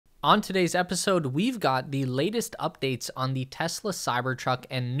On today's episode, we've got the latest updates on the Tesla Cybertruck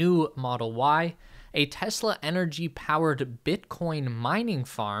and new Model Y, a Tesla energy-powered Bitcoin mining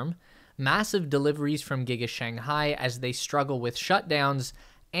farm, massive deliveries from Giga Shanghai as they struggle with shutdowns,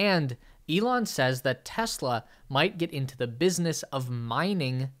 and Elon says that Tesla might get into the business of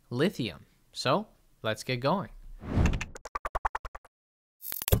mining lithium. So, let's get going.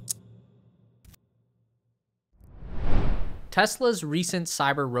 Tesla's recent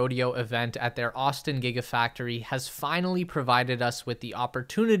Cyber Rodeo event at their Austin Gigafactory has finally provided us with the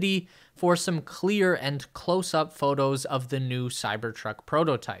opportunity for some clear and close-up photos of the new Cybertruck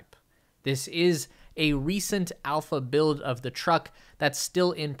prototype. This is a recent alpha build of the truck that's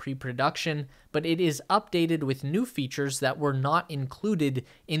still in pre-production, but it is updated with new features that were not included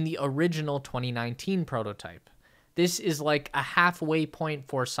in the original 2019 prototype. This is like a halfway point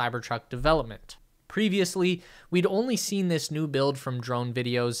for Cybertruck development. Previously, we'd only seen this new build from drone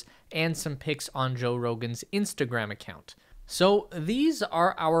videos and some pics on Joe Rogan's Instagram account. So these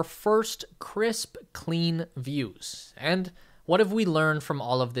are our first crisp, clean views. And what have we learned from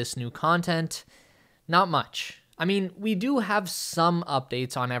all of this new content? Not much. I mean, we do have some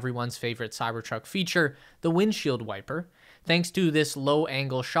updates on everyone's favorite Cybertruck feature, the windshield wiper. Thanks to this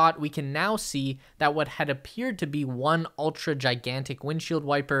low-angle shot, we can now see that what had appeared to be one ultra-gigantic windshield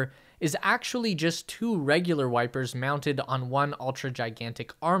wiper is actually just two regular wipers mounted on one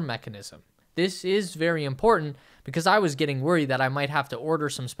ultra-gigantic arm mechanism. This is very important because I was getting worried that I might have to order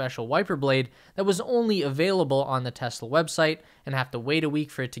some special wiper blade that was only available on the Tesla website and have to wait a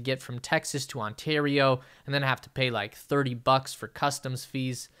week for it to get from Texas to Ontario and then have to pay like $30 for customs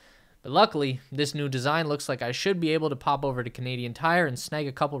fees. But luckily, this new design looks like I should be able to pop over to Canadian Tire and snag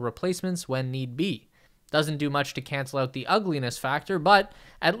a couple replacements when need be. Doesn't do much to cancel out the ugliness factor, but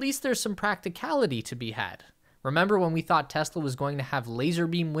at least there's some practicality to be had. Remember when we thought Tesla was going to have laser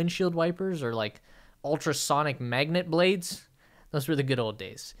beam windshield wipers or like ultrasonic magnet blades? Those were the good old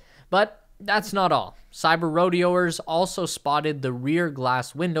days. But that's not all. Cyber Rodeoers also spotted the rear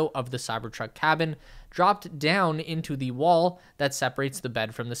glass window of the Cybertruck cabin dropped down into the wall that separates the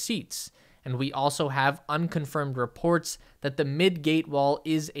bed from the seats. And we also have unconfirmed reports that the mid-gate wall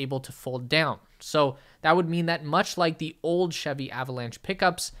is able to fold down. So that would mean that much like the old Chevy Avalanche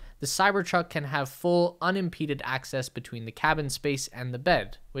pickups, the Cybertruck can have full unimpeded access between the cabin space and the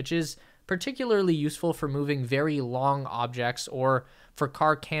bed, which is particularly useful for moving very long objects or for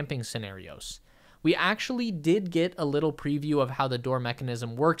car camping scenarios. We actually did get a little preview of how the door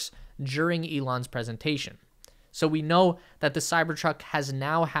mechanism works during Elon's presentation. So we know that the Cybertruck has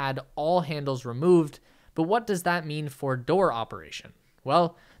now had all handles removed, but what does that mean for door operation?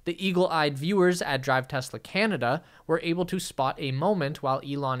 Well, the eagle-eyed viewers at Drive Tesla Canada were able to spot a moment while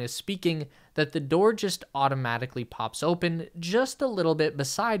Elon is speaking that the door just automatically pops open just a little bit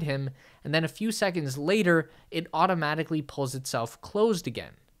beside him, and then a few seconds later, it automatically pulls itself closed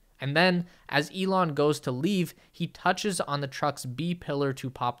again. And then, as Elon goes to leave, he touches on the truck's B pillar to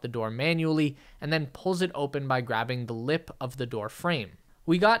pop the door manually, and then pulls it open by grabbing the lip of the door frame.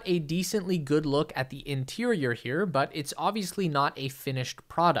 We got a decently good look at the interior here, but it's obviously not a finished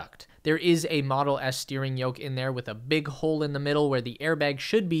product. There is a Model S steering yoke in there with a big hole in the middle where the airbag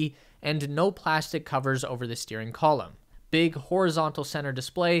should be, and no plastic covers over the steering column. Big horizontal center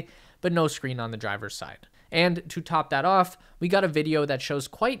display, but no screen on the driver's side. And to top that off, we got a video that shows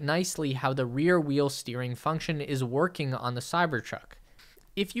quite nicely how the rear wheel steering function is working on the Cybertruck.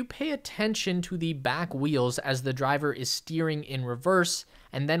 If you pay attention to the back wheels as the driver is steering in reverse,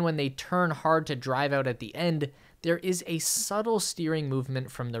 and then when they turn hard to drive out at the end, there is a subtle steering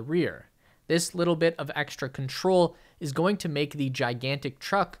movement from the rear. This little bit of extra control is going to make the gigantic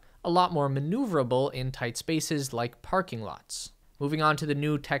truck a lot more maneuverable in tight spaces like parking lots. Moving on to the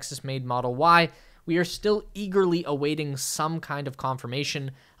new Texas-made Model Y, we are still eagerly awaiting some kind of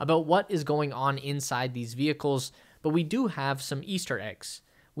confirmation about what is going on inside these vehicles, but we do have some Easter eggs.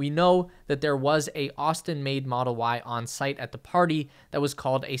 We know that there was a Austin-made Model Y on site at the party that was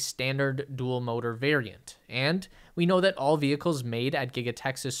called a standard dual-motor variant, and we know that all vehicles made at Giga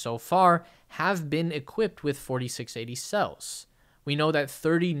Texas so far have been equipped with 4680 cells. We know that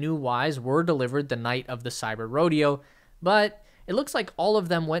 30 new Ys were delivered the night of the Cyber Rodeo, but it looks like all of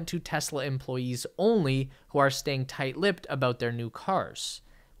them went to Tesla employees only who are staying tight-lipped about their new cars.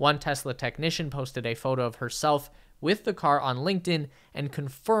 One Tesla technician posted a photo of herself with the car on LinkedIn and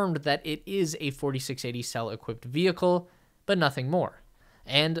confirmed that it is a 4680 cell-equipped vehicle, but nothing more.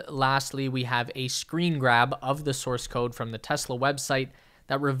 And lastly, we have a screen grab of the source code from the Tesla website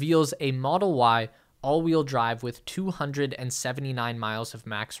that reveals a Model Y all-wheel drive with 279 miles of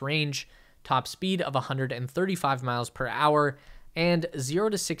max range, top speed of 135 miles per hour, and 0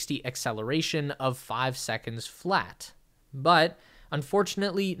 to 60 acceleration of 5 seconds flat. But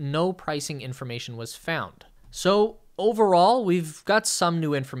unfortunately, no pricing information was found. So overall, we've got some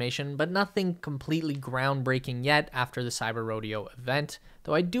new information, but nothing completely groundbreaking yet after the Cyber Rodeo event,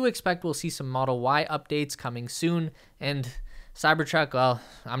 though I do expect we'll see some Model Y updates coming soon, and Cybertruck, well,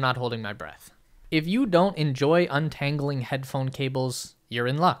 I'm not holding my breath. If you don't enjoy untangling headphone cables, you're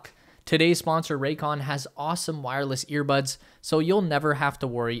in luck. Today's sponsor, Raycon, has awesome wireless earbuds, so you'll never have to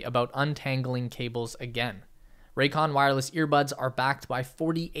worry about untangling cables again. Raycon wireless earbuds are backed by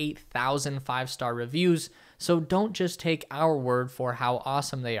 48,000 5-star reviews, so don't just take our word for how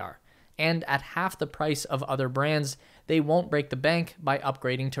awesome they are. And at half the price of other brands, they won't break the bank by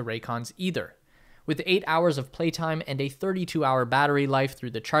upgrading to Raycons either. With 8 hours of playtime and a 32-hour battery life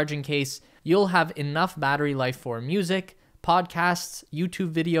through the charging case, you'll have enough battery life for music, podcasts,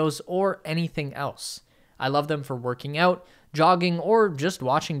 YouTube videos, or anything else. I love them for working out, jogging, or just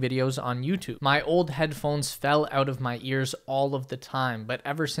watching videos on YouTube. My old headphones fell out of my ears all of the time, but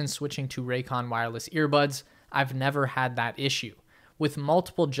ever since switching to Raycon wireless earbuds, I've never had that issue. With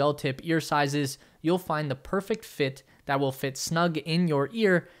multiple gel tip ear sizes, you'll find the perfect fit that will fit snug in your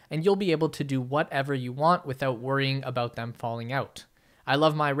ear, and you'll be able to do whatever you want without worrying about them falling out. I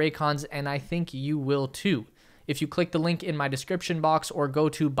love my Raycons, and I think you will too. If you click the link in my description box or go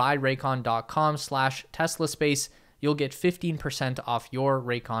to buyraycon.com/TeslaSpace, you'll get 15% off your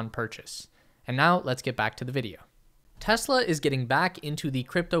Raycon purchase. And now let's get back to the video. Tesla is getting back into the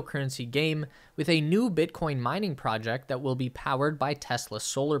cryptocurrency game with a new Bitcoin mining project that will be powered by Tesla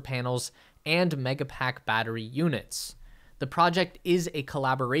solar panels and Megapack battery units. The project is a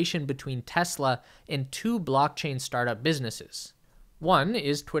collaboration between Tesla and two blockchain startup businesses. One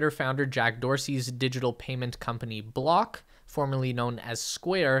is Twitter founder Jack Dorsey's digital payment company Block, formerly known as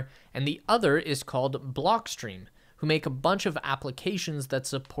Square, and the other is called Blockstream, who make a bunch of applications that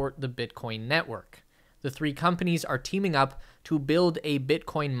support the Bitcoin network. The three companies are teaming up to build a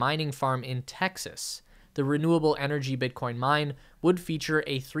Bitcoin mining farm in Texas. The renewable energy Bitcoin mine would feature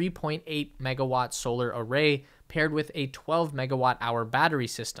a 3.8 megawatt solar array paired with a 12 megawatt hour battery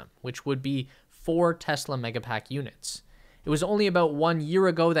system, which would be 4 Tesla Megapack units. It was only about 1 year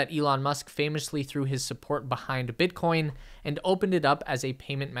ago that Elon Musk famously threw his support behind Bitcoin and opened it up as a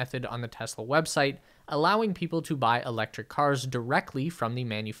payment method on the Tesla website, allowing people to buy electric cars directly from the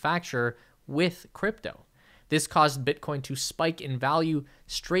manufacturer with crypto. This caused Bitcoin to spike in value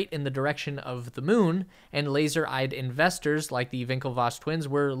straight in the direction of the moon, and laser-eyed investors like the Winklevoss twins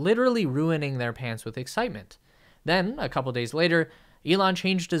were literally ruining their pants with excitement. Then, a couple days later, Elon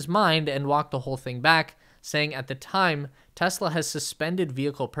changed his mind and walked the whole thing back, saying at the time, Tesla has suspended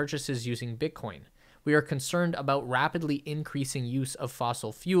vehicle purchases using Bitcoin. We are concerned about rapidly increasing use of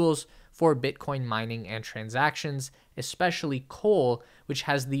fossil fuels for Bitcoin mining and transactions, especially coal, which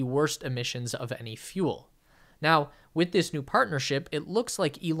has the worst emissions of any fuel. Now, with this new partnership, it looks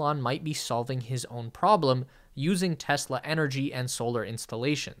like Elon might be solving his own problem using Tesla energy and solar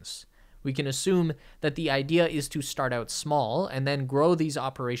installations. We can assume that the idea is to start out small and then grow these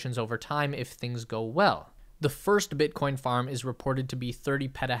operations over time if things go well. The first Bitcoin farm is reported to be 30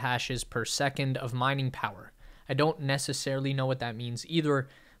 petahashes per second of mining power. I don't necessarily know what that means either,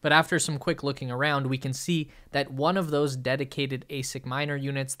 but after some quick looking around, we can see that one of those dedicated ASIC miner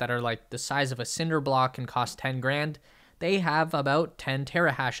units that are like the size of a cinder block and cost 10 grand, they have about 10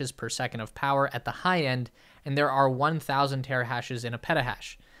 terahashes per second of power at the high end, and there are 1,000 terahashes in a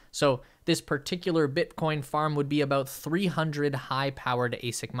petahash. So this particular Bitcoin farm would be about 300 high-powered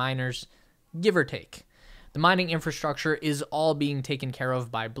ASIC miners, give or take. The mining infrastructure is all being taken care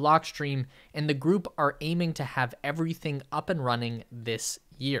of by Blockstream, and the group are aiming to have everything up and running this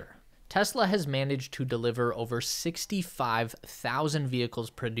year. Tesla has managed to deliver over 65,000 vehicles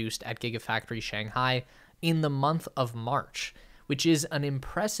produced at Gigafactory Shanghai in the month of March, which is an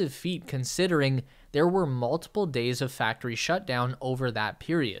impressive feat considering there were multiple days of factory shutdown over that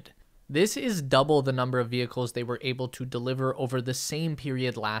period. This is double the number of vehicles they were able to deliver over the same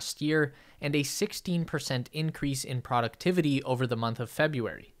period last year, and a 16% increase in productivity over the month of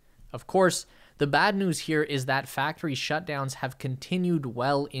February. Of course, the bad news here is that factory shutdowns have continued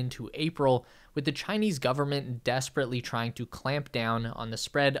well into April, with the Chinese government desperately trying to clamp down on the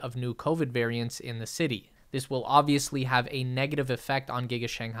spread of new COVID variants in the city. This will obviously have a negative effect on Giga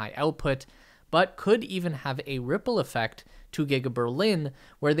Shanghai output, but could even have a ripple effect to Giga Berlin,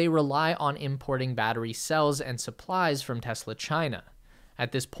 where they rely on importing battery cells and supplies from Tesla China.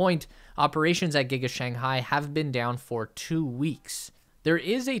 At this point, operations at Giga Shanghai have been down for 2 weeks. There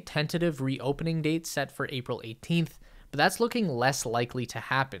is a tentative reopening date set for April 18th, but that's looking less likely to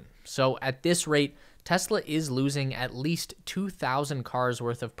happen. So at this rate, Tesla is losing at least 2,000 cars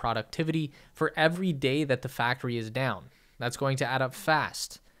worth of productivity for every day that the factory is down. That's going to add up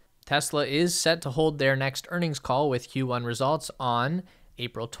fast. Tesla is set to hold their next earnings call with Q1 results on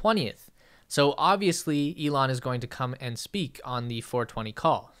April 20th. So obviously, Elon is going to come and speak on the 420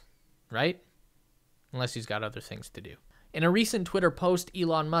 call, right? Unless he's got other things to do. In a recent Twitter post,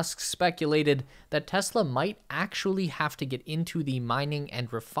 Elon Musk speculated that Tesla might actually have to get into the mining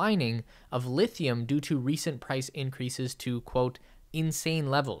and refining of lithium due to recent price increases to, quote, insane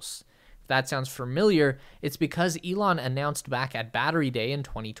levels. If that sounds familiar, it's because Elon announced back at Battery Day in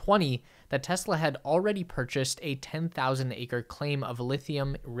 2020 that Tesla had already purchased a 10,000-acre claim of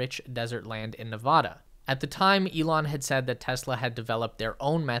lithium-rich desert land in Nevada. At the time, Elon had said that Tesla had developed their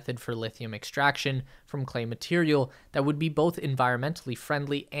own method for lithium extraction from clay material that would be both environmentally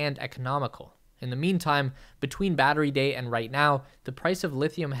friendly and economical. In the meantime, between Battery Day and right now, the price of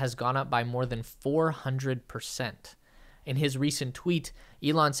lithium has gone up by more than 400%. In his recent tweet,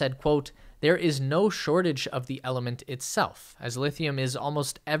 Elon said, quote, "There is no shortage of the element itself, as lithium is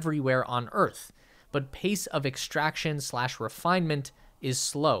almost everywhere on Earth, but pace of extraction/refinement is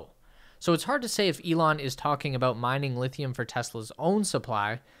slow." So it's hard to say if Elon is talking about mining lithium for Tesla's own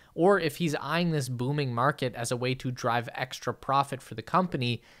supply, or if he's eyeing this booming market as a way to drive extra profit for the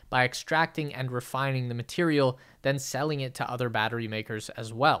company by extracting and refining the material, then selling it to other battery makers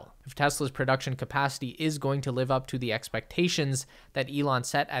as well. If Tesla's production capacity is going to live up to the expectations that Elon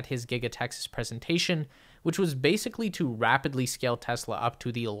set at his Giga Texas presentation, which was basically to rapidly scale Tesla up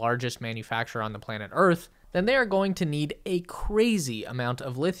to the largest manufacturer on the planet Earth, then they are going to need a crazy amount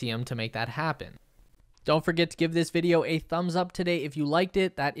of lithium to make that happen. Don't forget to give this video a thumbs up today if you liked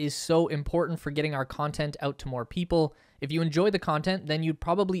it. That is so important for getting our content out to more people. If you enjoy the content, then you'd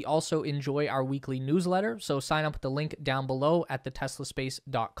probably also enjoy our weekly newsletter, so sign up with the link down below at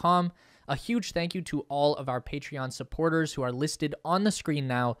theteslaspace.com. A huge thank you to all of our Patreon supporters who are listed on the screen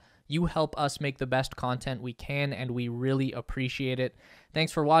now. You help us make the best content we can, and we really appreciate it.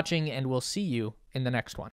 Thanks for watching, and we'll see you in the next one.